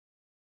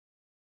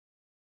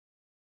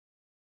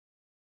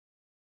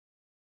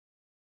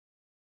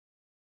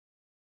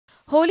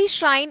Holy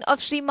shrine of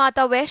Shri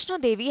Mata Vaishno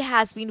Devi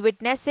has been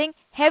witnessing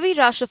heavy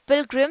rush of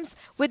pilgrims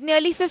with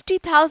nearly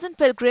 50,000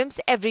 pilgrims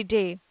every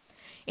day.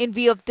 In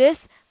view of this,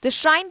 the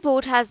shrine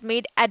board has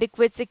made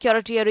adequate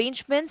security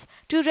arrangements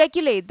to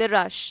regulate the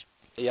rush.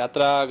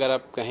 यात्रा अगर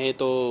आप कहें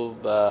तो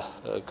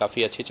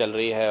काफ़ी अच्छी चल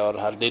रही है और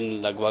हर दिन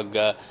लगभग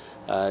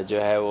जो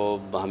है वो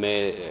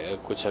हमें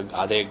कुछ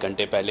आधे एक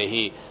घंटे पहले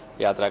ही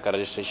यात्रा का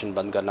रजिस्ट्रेशन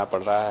बंद करना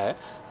पड़ रहा है।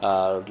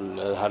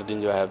 हर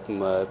दिन जो है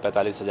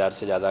 45,000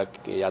 से ज़्यादा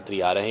यात्री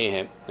आ रहे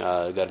हैं।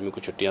 गर्मी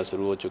की छुट्टियां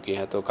शुरू हो चुकी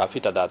हैं तो काफ़ी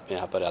तादाद में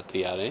यहाँ पर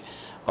यात्री आ रहे हैं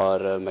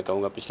और मैं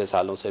कहूँगा पिछले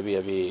सालों से भी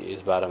अभी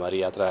इस बार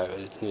हमारी यात्रा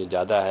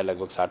ज़्यादा है।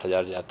 लगभग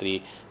 60,000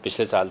 यात्री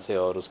पिछले साल से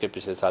और उसके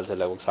पिछले साल से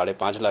लगभग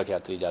 5.5 लाख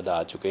यात्री ज़्यादा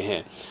आ चुके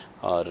हैं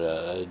और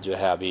जो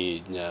है अभी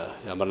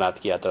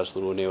अमरनाथ की यात्रा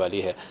शुरू होने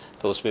वाली है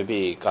तो उसमें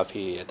भी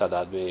काफ़ी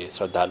तादाद में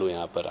श्रद्धालु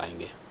यहाँ पर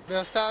आएंगे।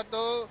 व्यवस्था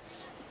तो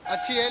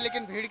अच्छी है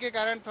लेकिन भीड़ के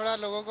कारण थोड़ा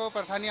लोगों को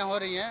परेशानियां हो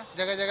रही हैं।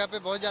 जगह जगह पे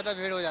बहुत ज़्यादा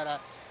भीड़ हो जा रहा है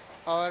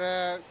और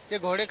ये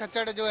घोड़े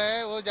खच्चर जो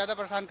है वो ज़्यादा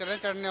परेशान कर रहे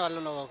हैं चढ़ने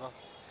वाले लोगों को।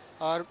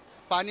 और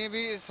पानी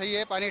भी सही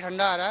है, पानी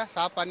ठंडा आ रहा है,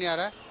 साफ पानी आ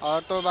रहा है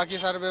और तो बाकी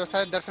सारी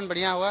व्यवस्था दर्शन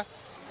बढ़िया हुआ।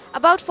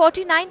 About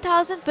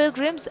 49,000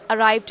 pilgrims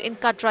arrived in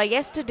Katra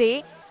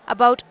yesterday.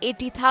 About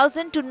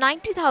 80,000 to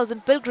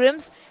 90,000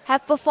 pilgrims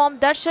have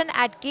performed darshan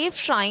at cave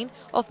shrine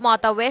of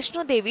Mata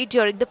Vaishno Devi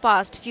during the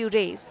past few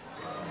days.